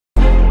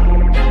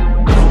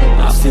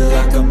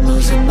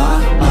losing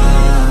my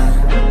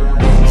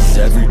mind. Is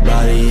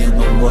everybody in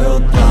the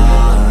world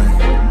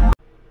blind? Alright,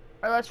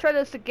 let's try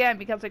this again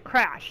because it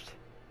crashed.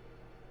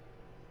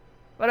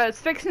 But I was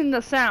fixing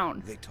the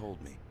sound. They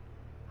told me.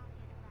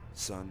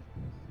 Son,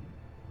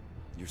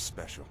 you're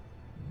special.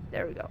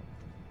 There we go.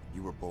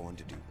 You were born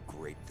to do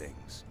great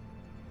things.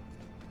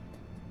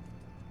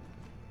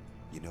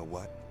 You know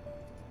what?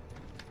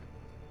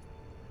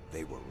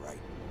 They were right.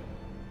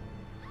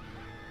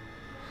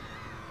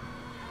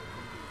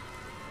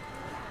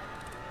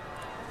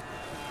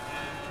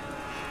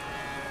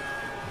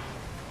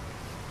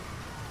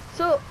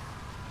 So,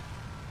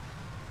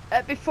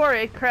 before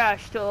it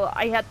crashed,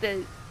 I had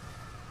to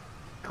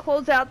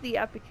close out the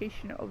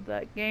application of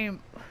that game,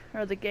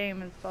 or the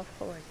game and stuff.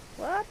 So like,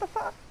 what the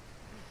fuck?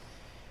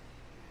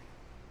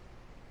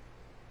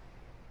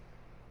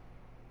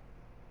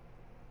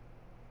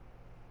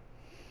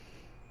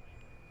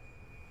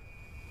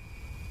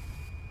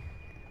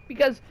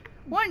 Because,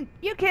 one,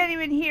 you can't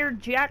even hear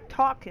Jack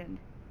talking.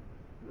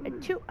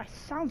 And two, I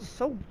sound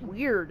so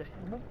weird.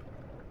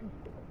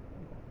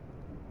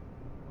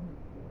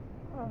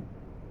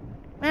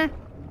 It's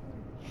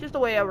just the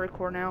way I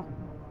record now.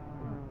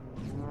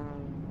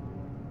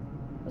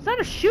 Was that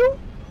a shoe?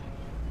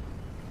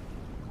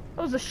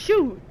 That was a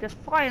shoe just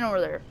flying over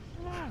there.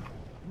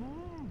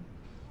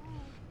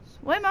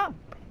 Swim up.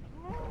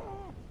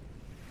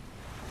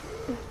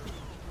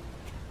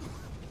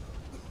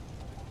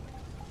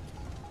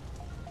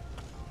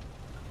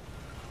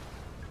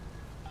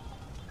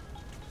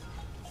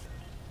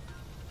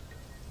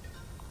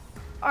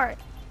 Alright,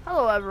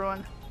 hello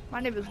everyone, my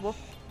name is Wolf.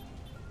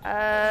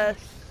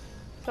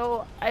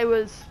 So I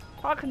was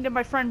talking to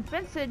my friend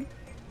Vincent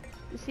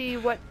to see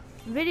what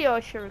video I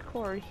should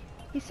record.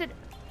 He said,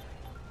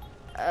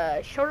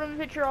 showed him a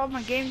picture of all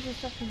my games and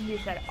stuff, and he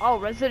said, oh,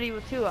 Resident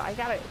Evil 2, I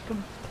gotta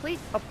complete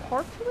a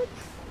part to it?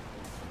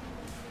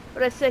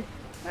 But I said,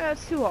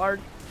 that's too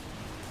hard.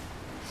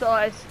 So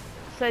I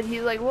said,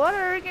 he's like, what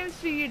other games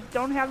do you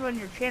don't have on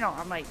your channel?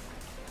 I'm like,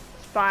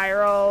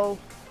 Spyro,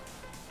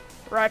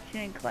 Ratchet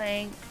and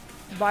Clank,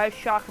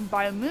 Bioshock, and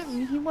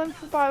Biomutant. He went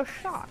for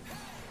Bioshock.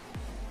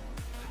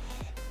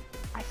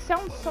 I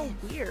sound so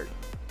weird.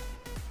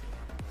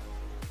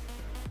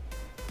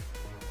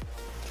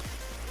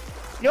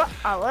 You know what?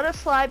 I'll let it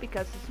slide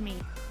because it's me.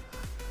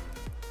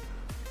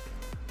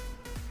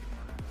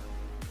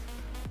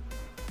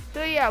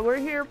 So yeah, we're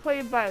here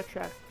playing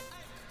Bioshock.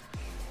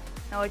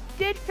 Now I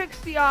did fix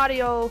the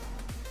audio,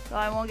 so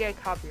I won't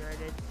get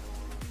copyrighted.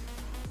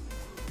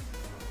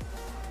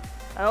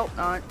 I hope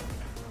not.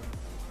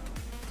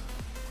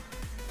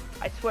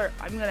 I swear,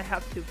 I'm gonna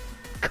have to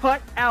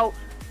cut out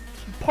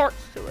some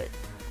parts to it.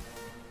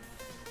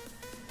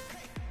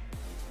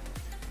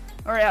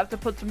 Or I have to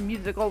put some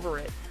music over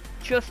it.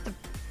 Just to...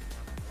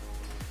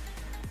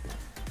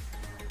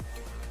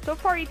 So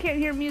far you can't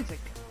hear music.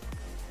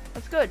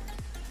 That's good.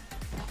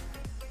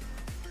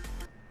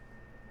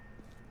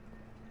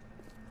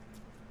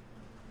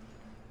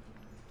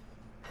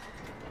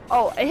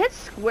 Oh, I hit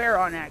square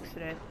on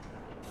accident.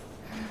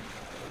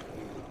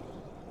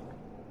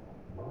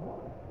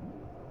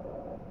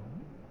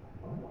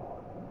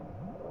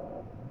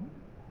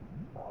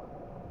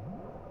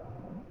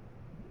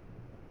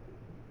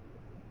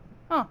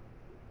 Huh.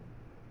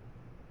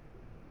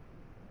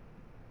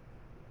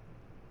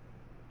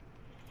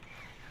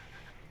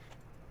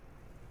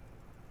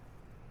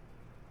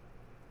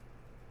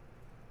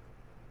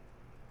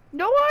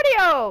 No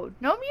audio!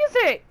 No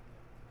music!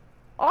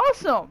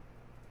 Awesome!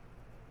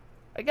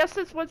 I guess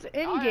that's what's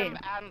in-game.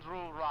 I am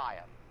Andrew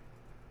Ryan,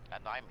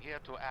 and I'm here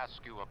to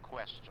ask you a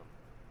question.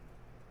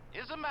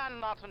 Is a man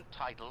not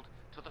entitled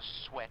to the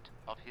sweat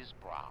of his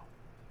brow?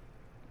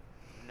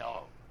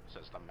 No,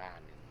 says the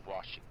man in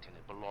Washington,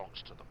 it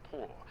belongs to the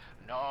poor.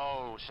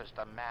 No, says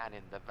the man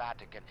in the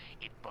Vatican,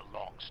 it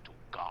belongs to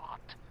God.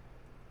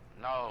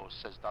 No,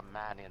 says the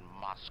man in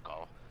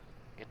Moscow,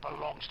 it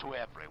belongs to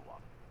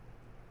everyone.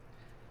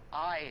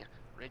 I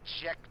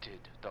rejected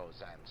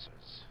those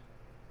answers.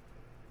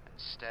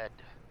 Instead,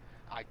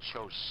 I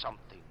chose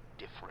something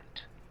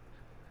different.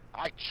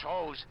 I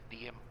chose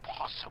the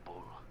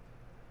impossible.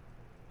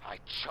 I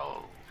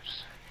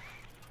chose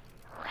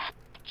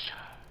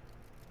rapture.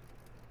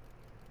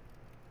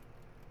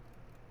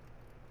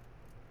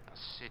 A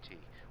city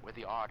where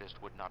the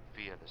artist would not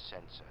fear the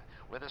censor,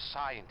 where the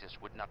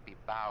scientist would not be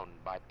bound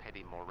by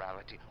petty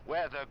morality,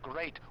 where the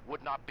great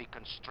would not be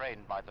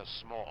constrained by the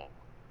small.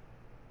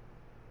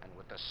 And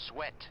with the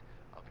sweat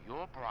of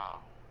your brow,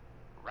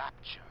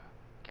 rapture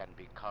can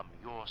become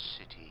your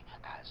city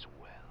as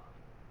well.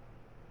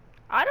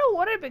 I don't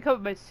want it to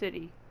become my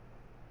city.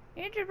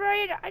 Andrew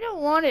Ryan, I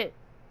don't want it.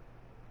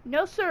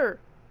 No, sir.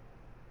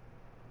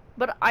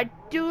 But I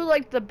do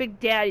like the big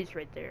daddies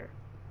right there.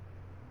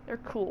 They're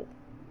cool.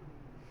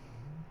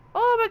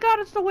 Oh my god,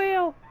 it's the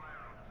whale!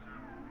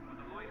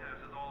 The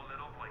lighthouse is all lit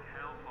up like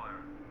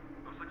hellfire.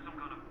 Looks like some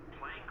kind of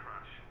plane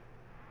crash.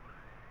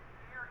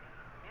 Here in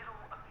the middle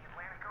of the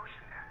Atlantic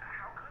Ocean.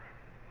 How could it?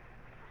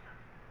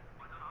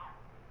 I don't know.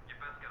 You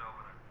best get over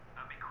there.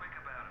 And be quick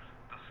about it.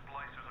 The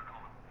splicers are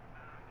coming.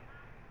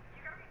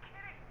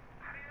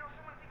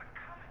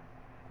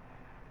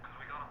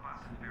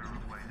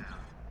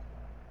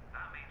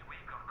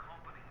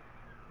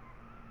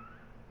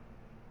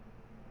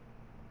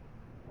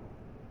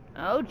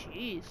 Oh,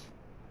 jeez.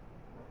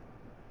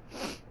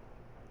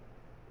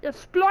 The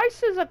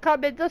splices are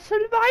coming. The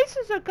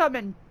slices are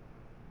coming.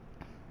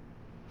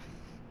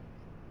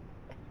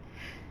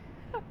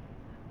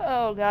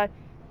 Oh, God.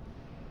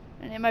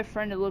 I need my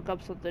friend to look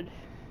up something.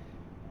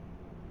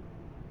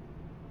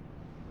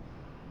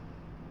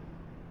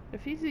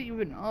 If he's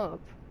even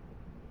up.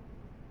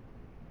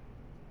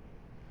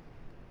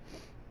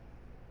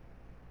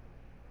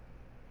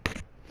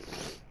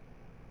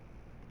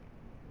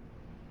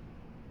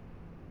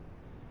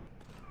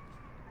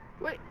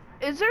 Wait,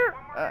 is there?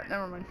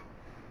 Never mind.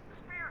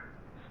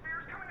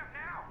 Spear's coming up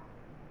now.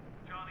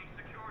 Johnny,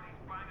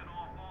 security's banging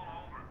off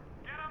all over.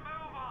 Get a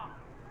move on.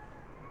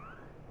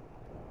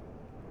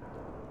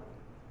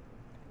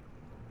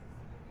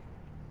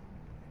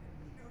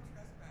 No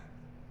trespass.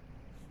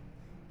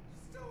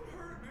 Just don't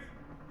hurt me.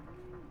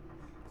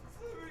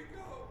 Just let me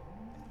go.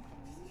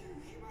 Just give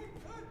me my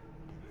gun.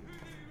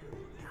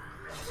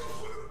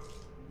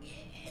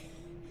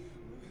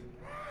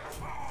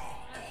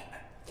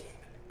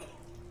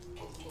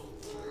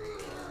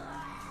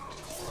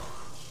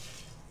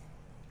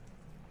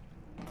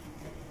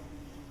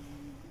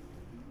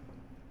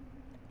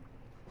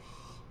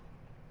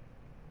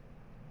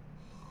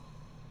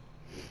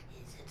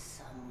 Is it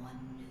someone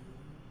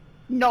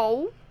new?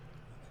 No.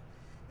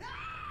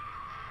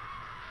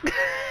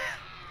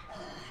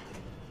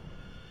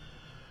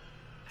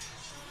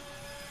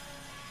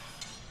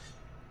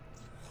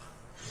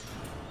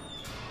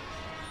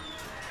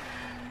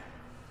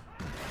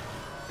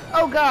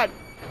 Oh, God.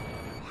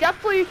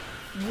 Definitely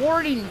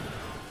warning.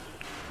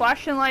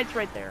 Flashing lights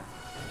right there.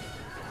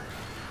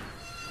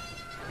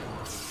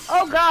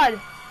 Oh, God.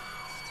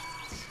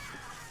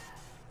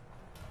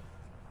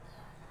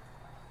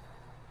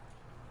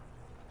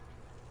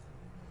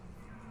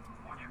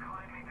 Would you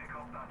kindly pick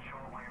up that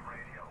shortwave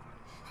radio?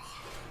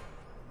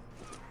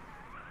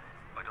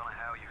 I don't know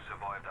how you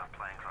survived that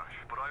plane crash,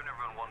 but I've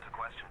never been one to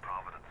question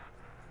Providence.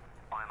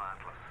 I'm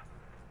Atlas,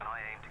 and I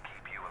aim to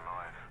keep you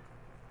alive.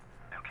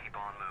 Now keep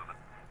on moving.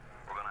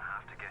 We're gonna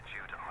have to get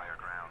you to higher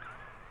ground.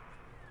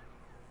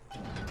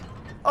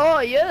 Oh,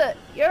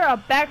 you're a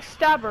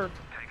backstabber.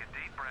 Take a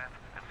deep breath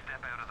and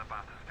step out of the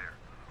bathysphere.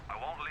 I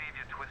won't leave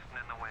you twisting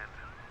in the wind.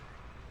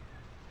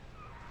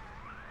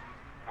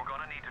 We're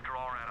gonna need to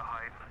draw her out of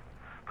hiding,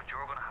 but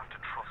you're gonna have to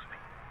trust me.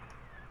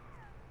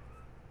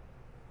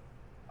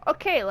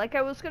 Okay, like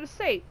I was gonna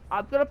say,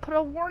 I'm gonna put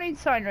a warning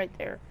sign right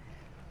there.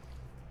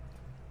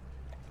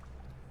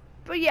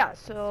 But yeah,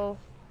 so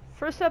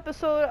first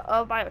episode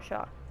of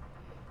Bioshock.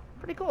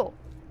 Pretty cool.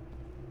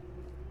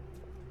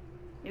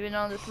 Even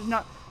though this is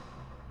not.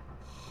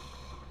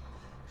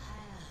 I'll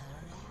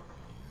wrap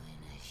you in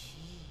a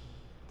sheet.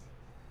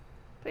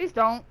 Please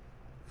don't.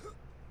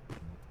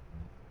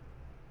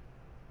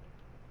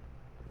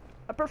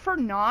 I prefer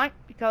not,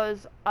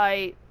 because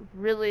I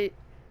really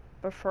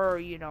prefer,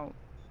 you know.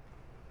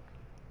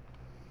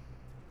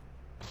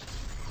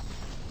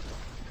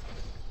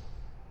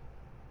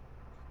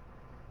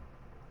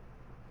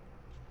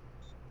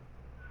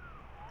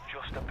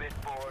 Just a bit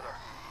further.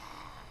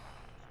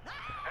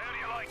 How do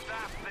you like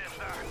that,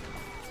 sister?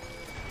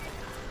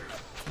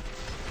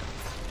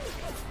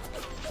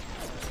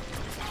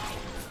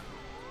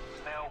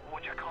 Now,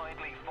 would you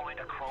kindly find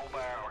a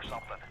crowbar or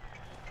something?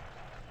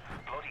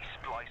 Bloody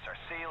splicer.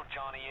 Seal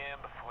Johnny in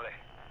before they...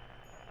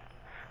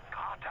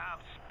 Goddamn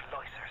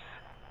splicers.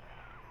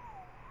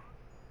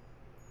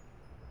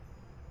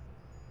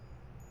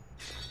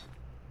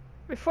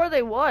 Before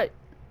they what?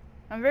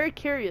 I'm very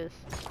curious.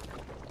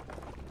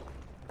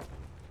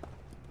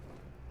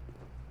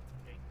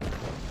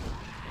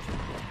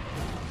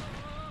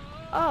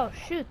 Oh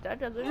shoot, that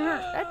doesn't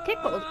hurt. That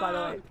tickles, by the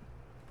way.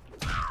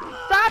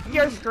 Stop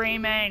your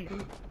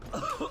screaming!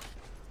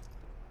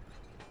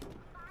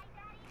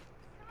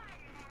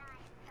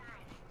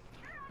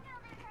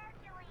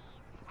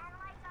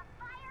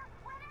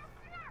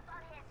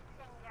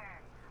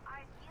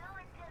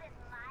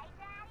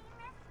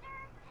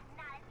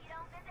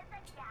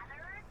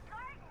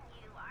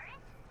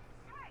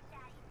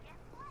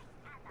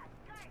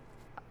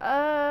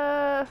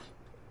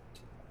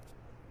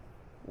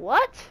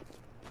 What?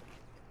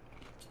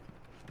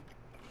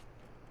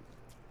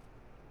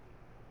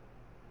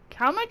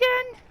 Come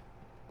again?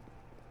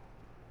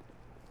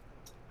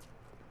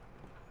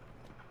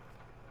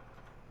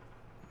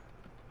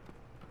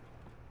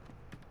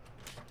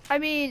 I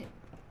mean,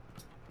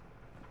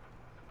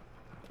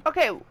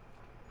 okay,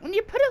 when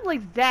you put it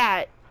like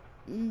that,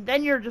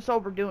 then you're just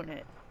overdoing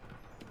it.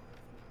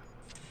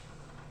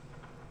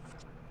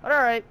 But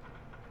alright,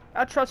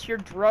 I trust your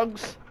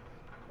drugs.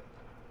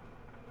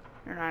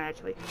 You're not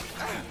actually.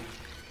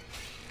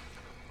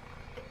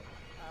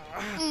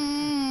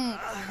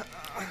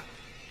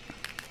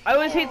 I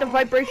always hate the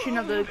vibration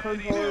of the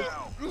controllers.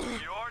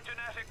 Your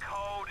genetic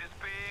code is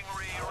being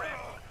rewritten.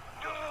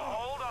 Just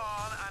hold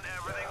on and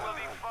everything will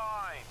be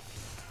fine.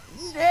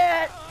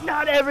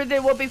 Not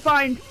everything will be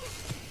fine.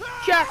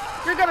 Jack,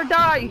 you're gonna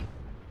die.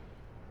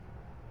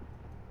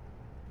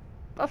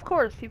 Of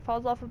course, he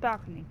falls off a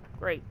balcony.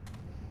 Great.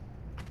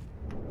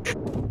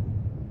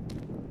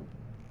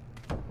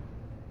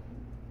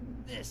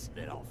 This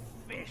little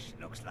fish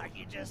looks like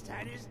he just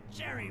had his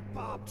cherry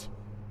popped.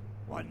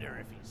 Wonder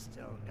if he's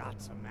still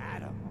got some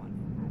Adam on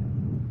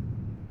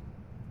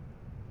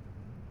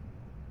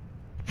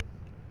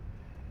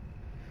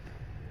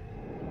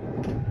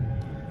him.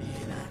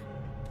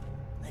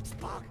 Let's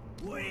talk.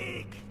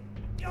 Weak!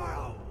 You're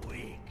a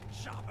weak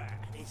chopper.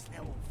 This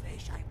little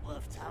fish ain't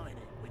worth towing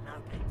it with no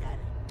big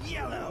daddy.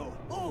 Yellow,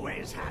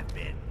 always have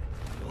been.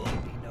 You'll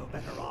be no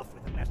better off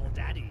with a metal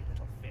daddy,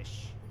 little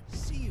fish.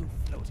 See you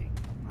floating,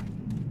 comrade.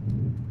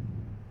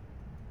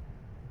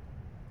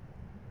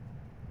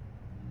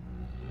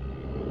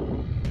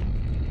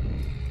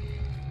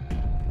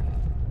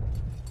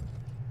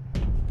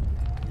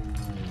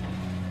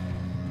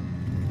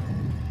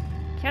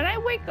 Can I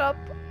wake up?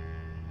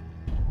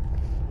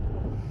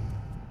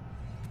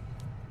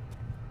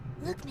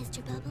 Look,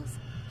 Mr. Bubbles,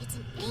 it's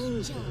an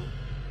angel.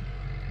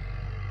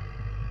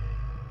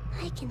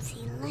 I can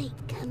see light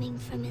coming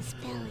from his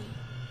belly.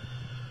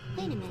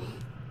 Wait a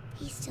minute,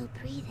 he's still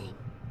breathing.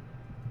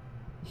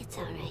 It's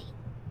all right.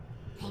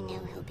 I know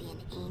he'll be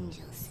an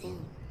angel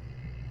soon.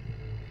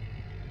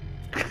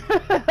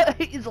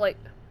 He's like,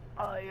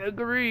 I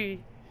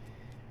agree.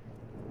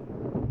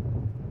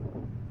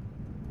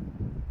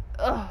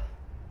 Ugh.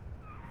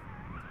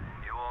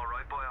 You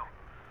alright, boyo?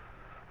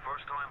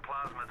 First time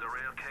plasma's a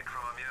real kick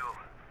from a mule.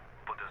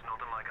 But there's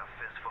nothing like a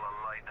fistful of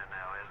lightning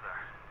now, is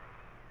there?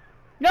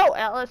 No,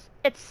 Alice,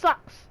 it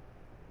sucks.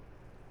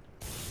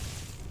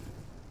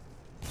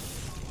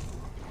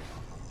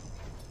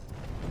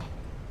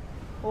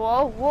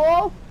 Whoa,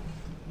 whoa.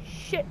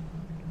 Shit.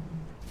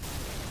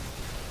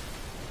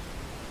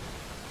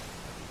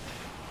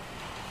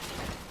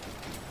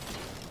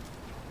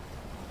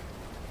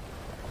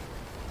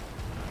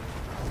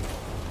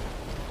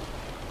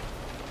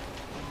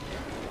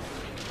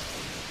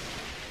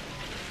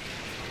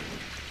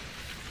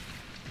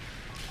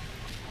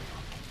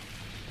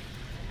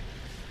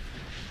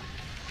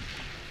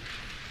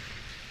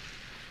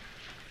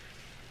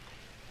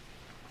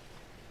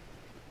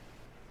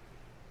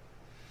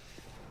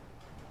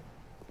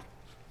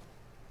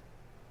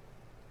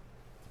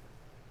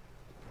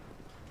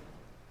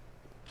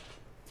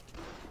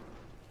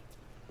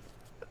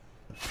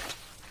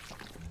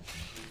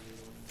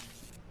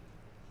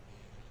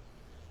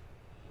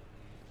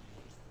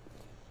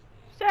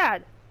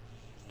 Sad.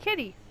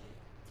 Kitty.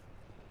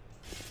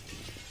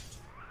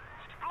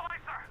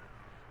 Splicer!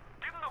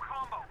 Give him the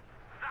combo.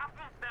 Zap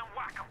him, then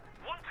whack him.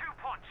 1-2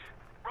 punch.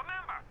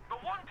 Remember, the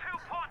 1-2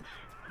 punch.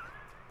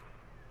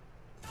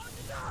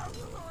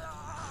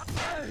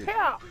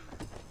 Yeah.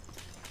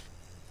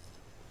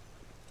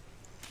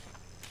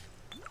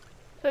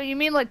 So you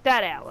mean like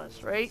that,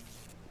 Alice, right?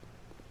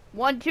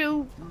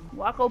 1-2,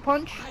 Wacko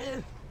punch.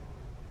 Tell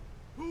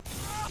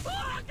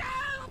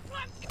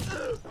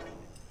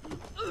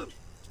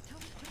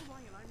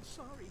Ryan I'm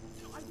sorry.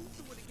 I won't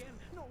do it again.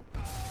 No.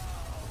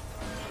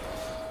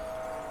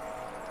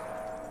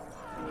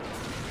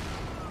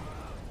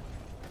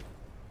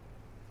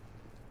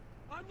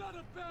 I'm not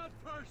a bad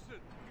person.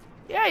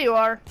 Yeah, you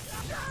are.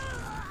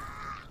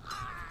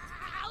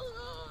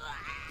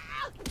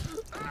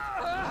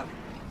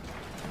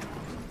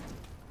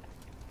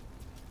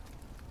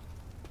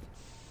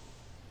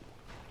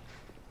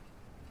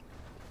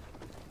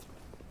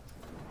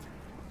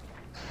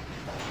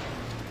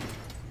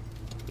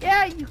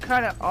 Yeah, you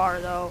kind of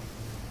are, though.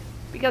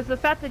 Because the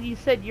fact that you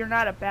said you're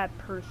not a bad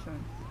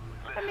person,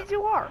 that means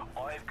you are.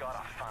 I've got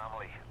a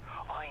family.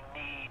 I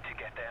need to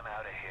get them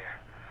out of here.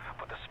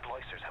 But the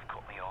splicers have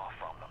cut me off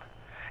from them.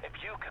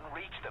 If you can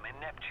reach them in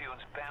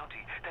Neptune's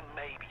bounty, then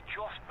maybe,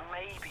 just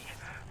maybe...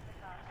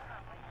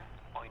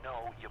 I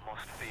know you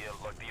must feel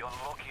like the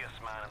unluckiest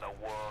man in the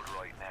world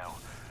right now.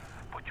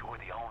 But you're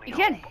the only You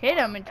can't hope hit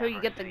him I'll until you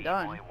ever get the see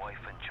gun. my wife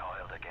and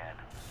child again.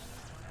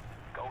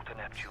 Go to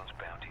Neptune's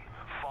bounty.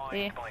 Find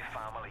Yeah. my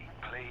family,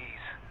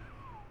 please.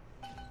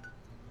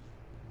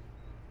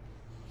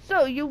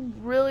 So, you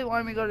really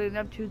want me to go to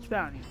Neptune's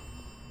bounty?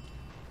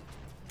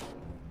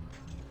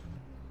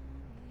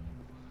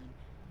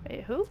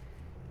 Wait, who?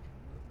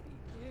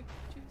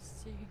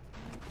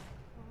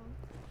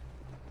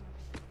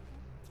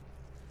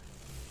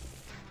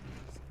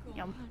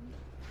 Yum.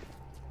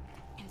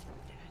 And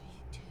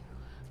Daddy too.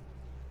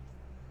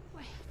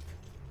 Wait,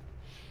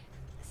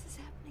 this is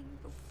happening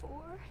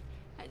before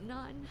and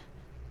none.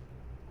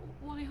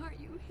 Why aren't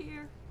you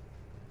here?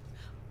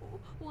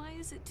 Why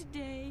is it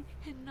today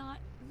and not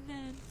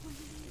then when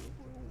you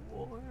were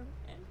warm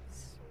and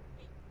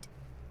sweet?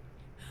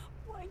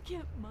 Why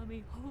can't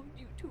Mommy hold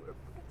you to her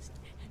breast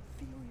and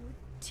feel your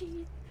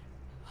teeth?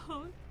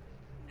 Oh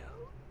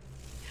no.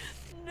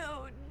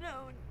 No,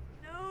 no,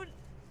 no,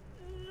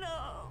 no.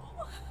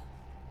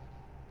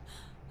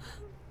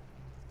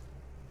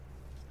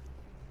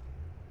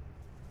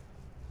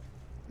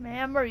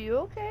 Ma'am, are you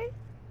okay?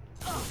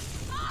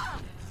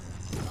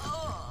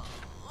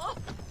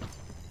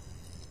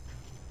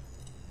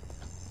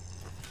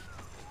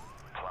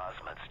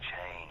 Plasmids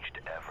changed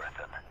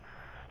everything.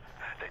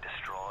 They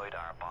destroyed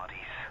our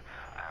bodies,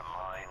 our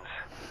minds.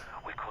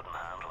 We couldn't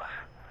handle it.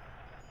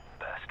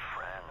 Best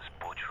friend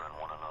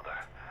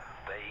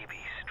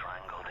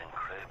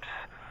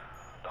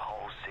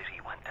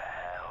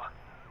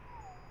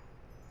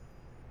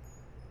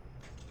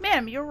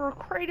time, you were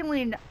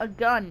cradling a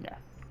gun.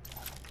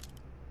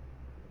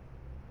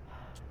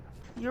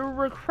 You're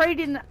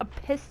recreating a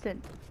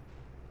piston.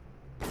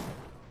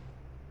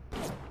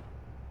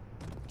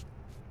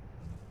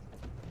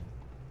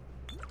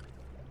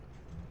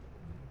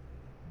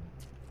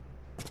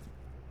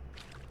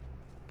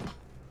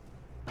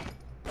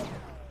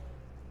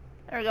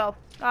 There we go.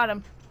 Got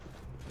him.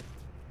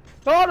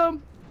 Got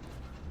him!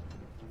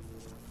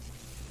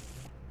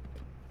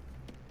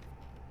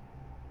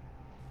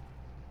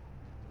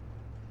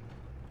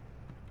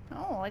 I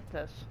don't like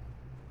this.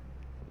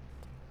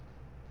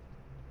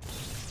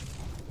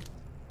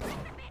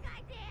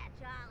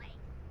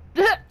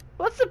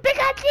 What's the big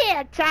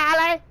idea,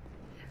 Charlie?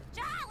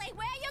 Charlie,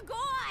 where you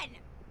going?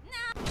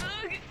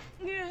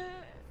 No.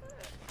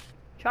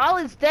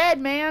 Charlie's dead,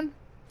 man.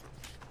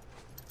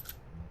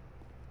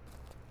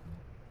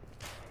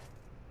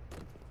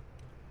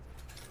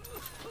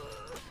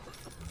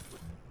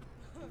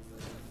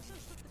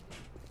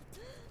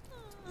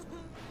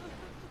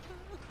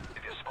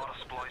 If you spot a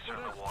splicer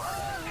in the water,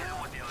 hit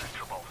him with the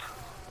electrobolt.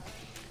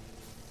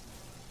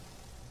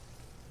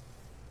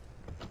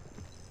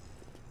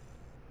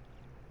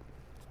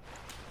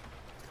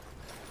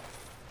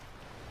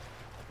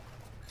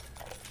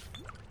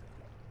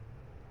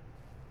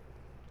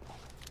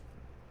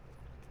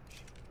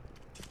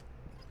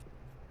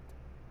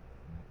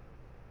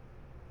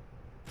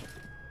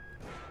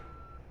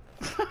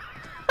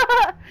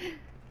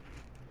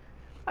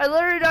 I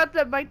literally knocked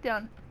that mic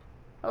down.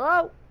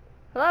 Hello?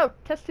 Hello?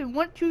 Testing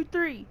 1, 2,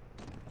 3.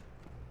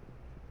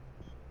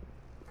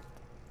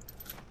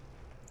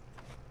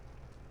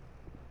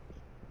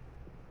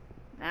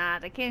 Nah,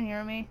 they can't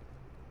hear me.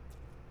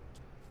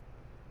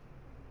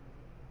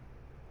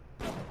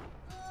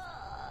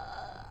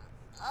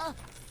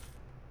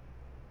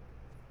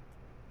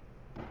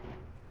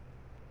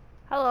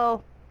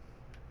 Hello.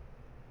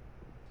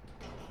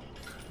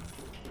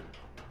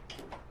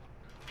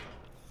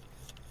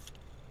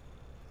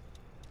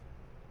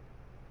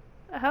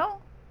 The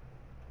hell?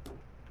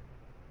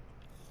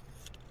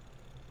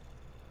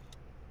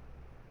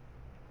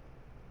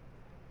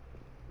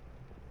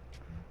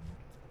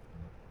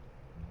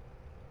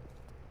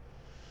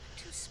 I'm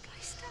too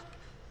spliced up.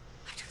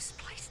 I'm too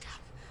spliced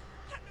up.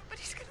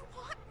 Nobody's gonna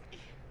want me.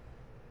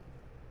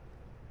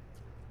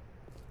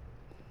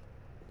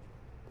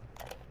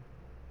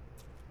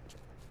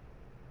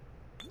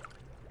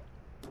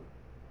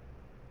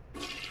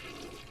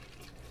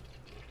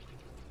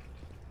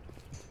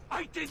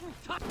 I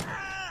didn't touch.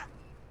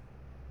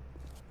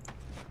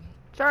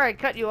 Sorry, I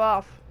cut you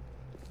off.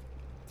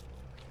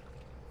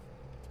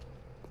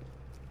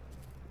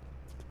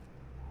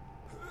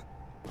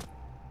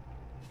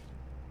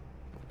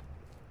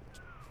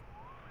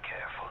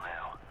 Careful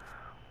now.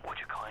 Would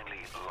you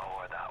kindly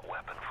lower that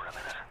weapon for a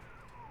minute?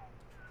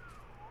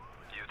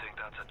 You think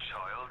that's a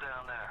child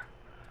down there?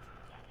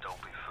 Don't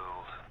be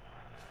fooled.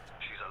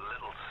 She's a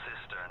little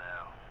sister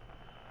now.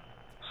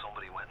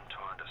 Somebody went and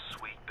turned a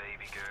sweet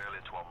baby girl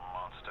into a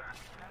monster.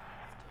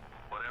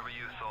 Whatever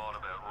you thought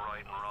about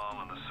right and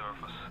wrong on the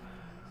surface,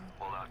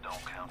 well, that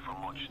don't count for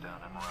much down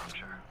in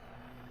Rapture.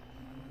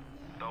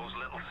 Those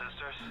little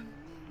sisters,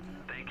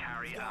 they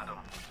carry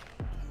Adam,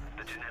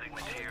 the genetic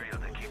material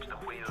that keeps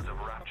the wheels of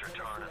Rapture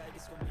turning.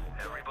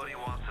 Everybody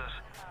wants it,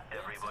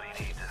 everybody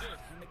needs it.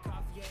 And the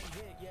coffee ain't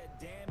hit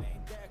yet, damn,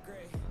 ain't that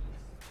great.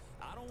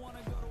 I don't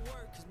wanna go to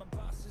work cause my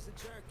boss is a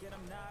jerk and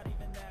I'm not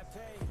even that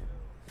paid.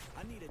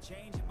 I need a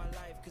change in my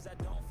life cause I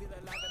don't feel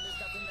alive and there's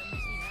nothing that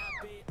makes me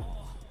happy.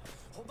 Oh,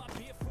 hold my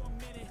beer for a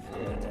minute. I'm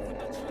about to quit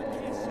my job,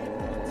 can't shit,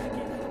 I'm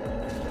taking it. I'm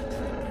going to the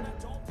trip and I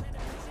don't plan to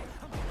miss it.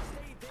 I'm gonna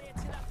stay there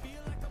till I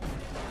feel like I'm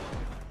winning.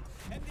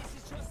 And this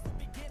is just the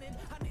beginning.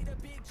 I need a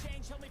big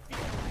change, help me feel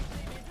like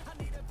living. I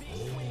need a big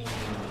swing.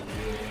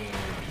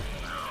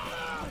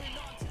 Holding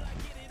on till I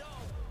get it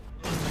all.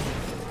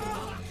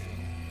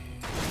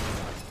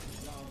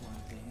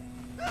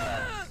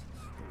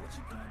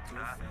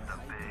 That's the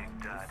big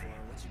daddy.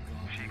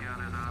 She got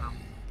his Adam.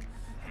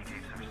 He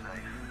keeps her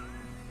safe.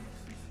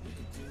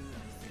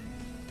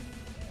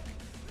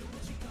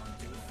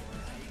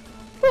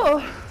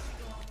 Oh.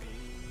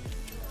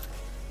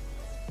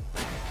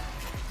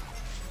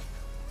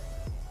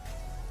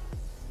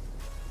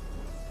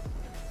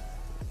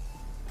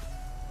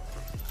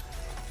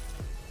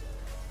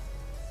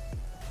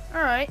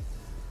 Alright.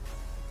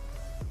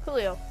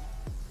 Coolio.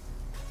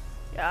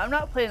 Yeah, I'm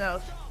not playing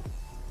those.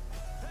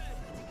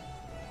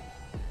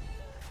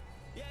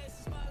 Yeah, this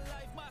is my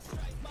life, my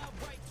strife, my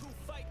right to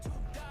fight, to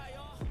die,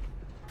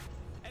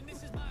 and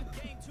this is my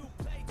game to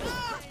play, to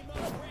game of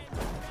brand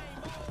new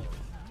name,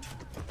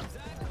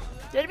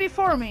 Did it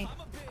before me.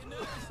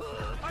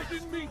 I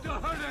didn't mean to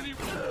hurt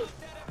anyone.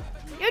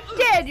 You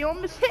did! You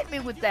almost hit me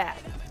with that.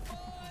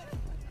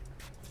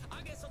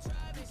 I guess I'll try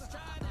this, try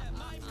that,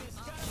 my miss,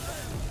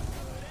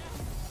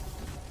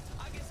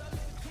 I guess I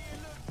look here,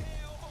 look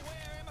there, over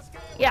where am I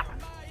scared? Yeah.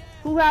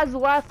 Who has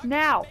left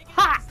now?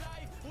 Ha!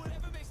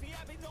 Whatever makes me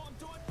happy, know I'm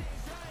doing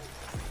things right.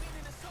 Living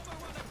in the summer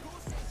on a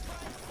goose chase,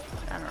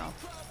 right? I don't know.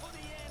 For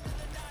the end of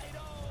the night,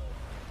 oh.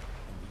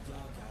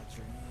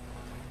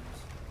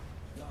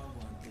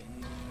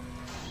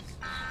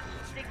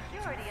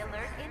 Security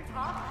alert in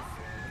progress.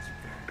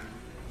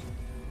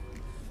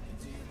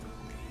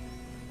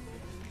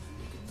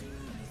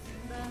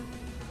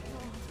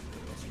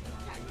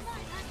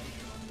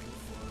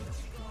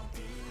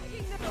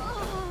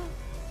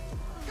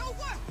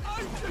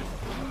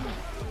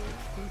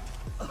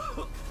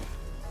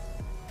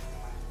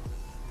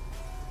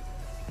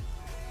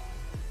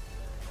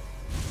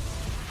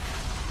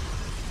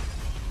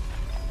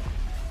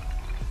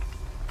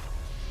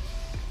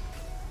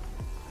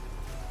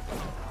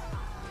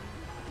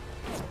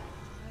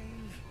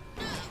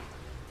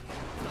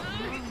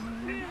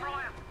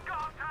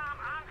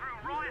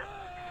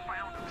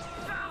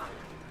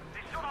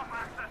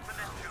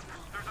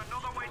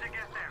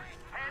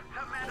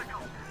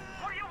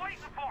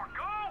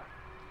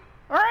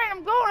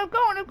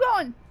 I'm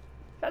going!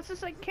 Fast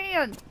as I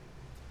can.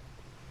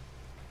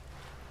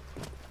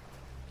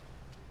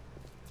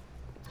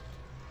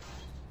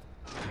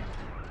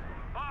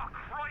 Oh,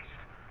 Christ!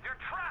 You're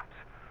trapped!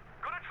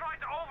 Gonna try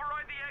to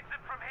override the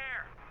exit from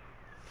here.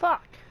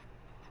 Fuck.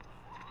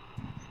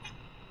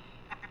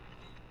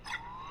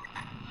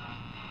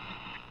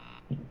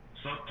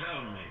 So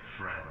tell me,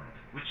 friend,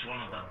 which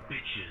one of the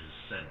bitches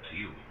sent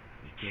you?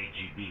 The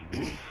KGB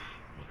wolf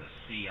or the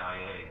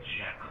CIA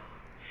jackal?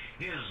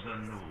 Here's the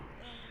news.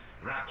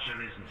 Rapture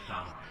isn't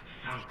some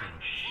sunken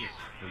ship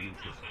for you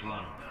to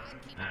plunder.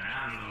 And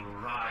Andrew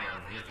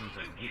Ryan isn't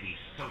a giddy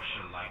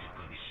socialite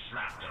who can be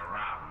slapped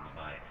around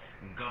by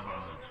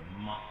government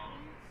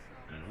muscle.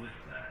 And with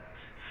that,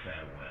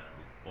 farewell,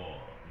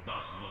 or до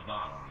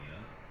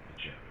свидания,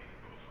 whichever you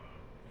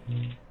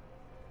prefer.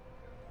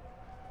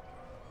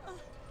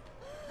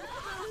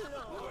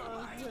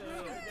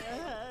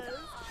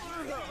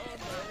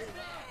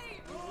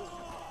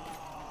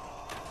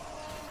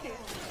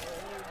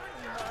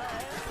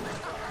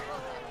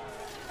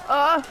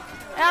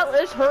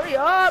 Atlas, hurry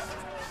up!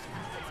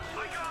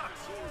 I got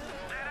him!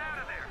 Get out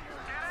of there!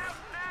 Get out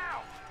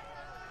now!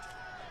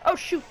 Oh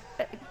shoot!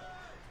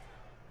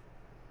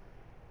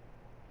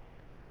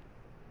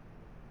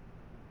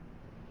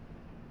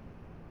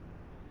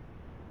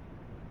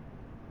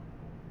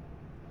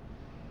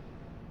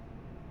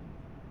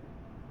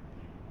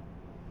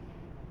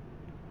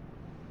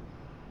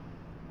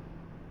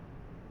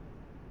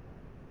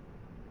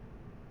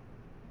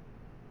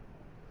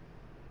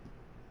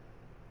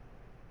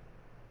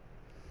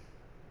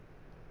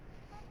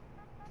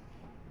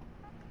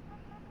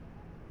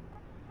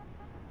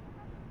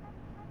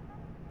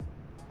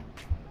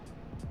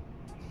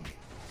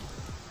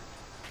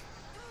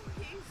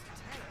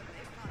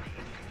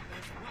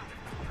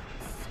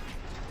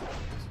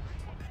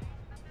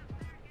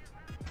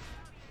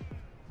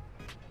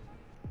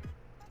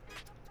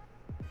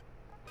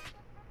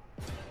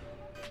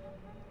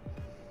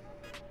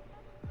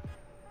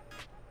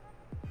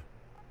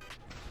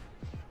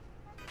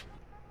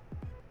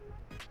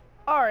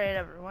 Alright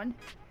everyone,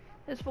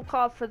 this will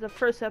call for the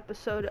first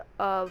episode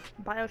of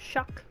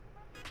Bioshock.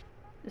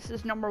 This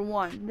is number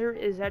 1. There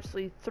is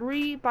actually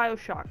 3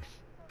 Bioshocks.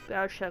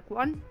 Bioshock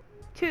 1,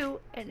 2,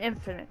 and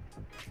Infinite.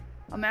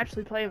 I'm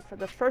actually playing for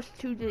the first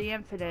 2 to the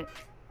Infinite.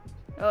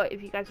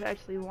 If you guys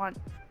actually want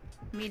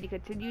me to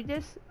continue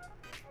this,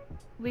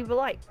 leave a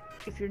like.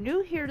 If you're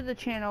new here to the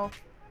channel,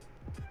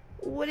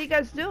 what are you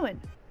guys doing?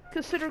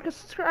 Consider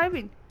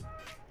subscribing.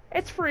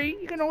 It's free,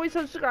 you can always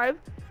subscribe.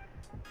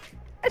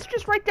 It's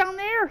just right down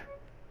there.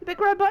 The big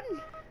red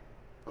button.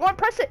 Go on,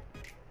 press it.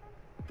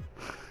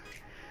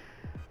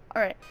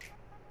 Alright.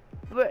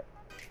 But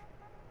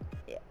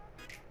yeah.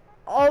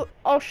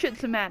 All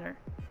shit's a matter.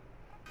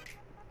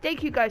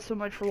 Thank you guys so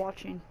much for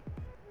watching.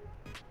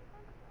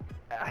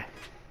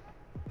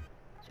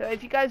 So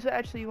if you guys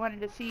actually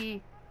wanted to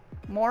see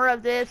more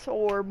of this,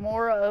 or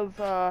more of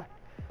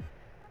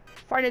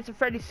Finance of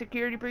Freddy's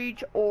Security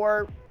Breach,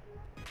 or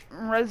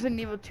Resident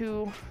Evil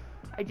 2,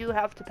 I do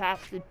have to pass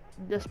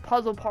this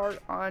puzzle part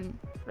on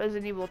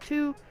Resident Evil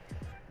 2.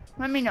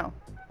 Let me know.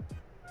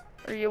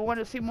 Or you want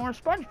to see more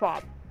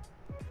SpongeBob,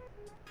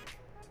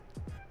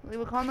 leave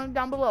a comment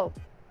down below.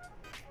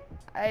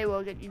 I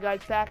will get you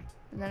guys back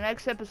in the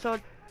next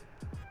episode.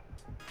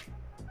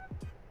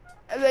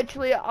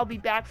 Eventually I'll be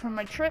back from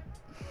my trip,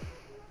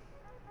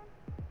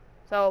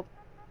 so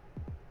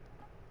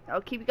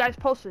I'll keep you guys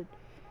posted.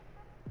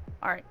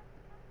 Alright,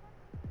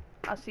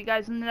 I'll see you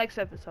guys in the next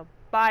episode.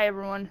 Bye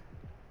everyone.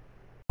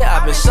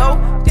 I've been so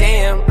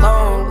damn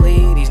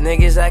lonely. These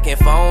niggas acting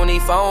phony,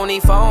 phony,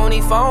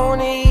 phony,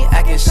 phony.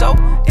 Acting so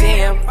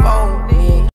damn phony.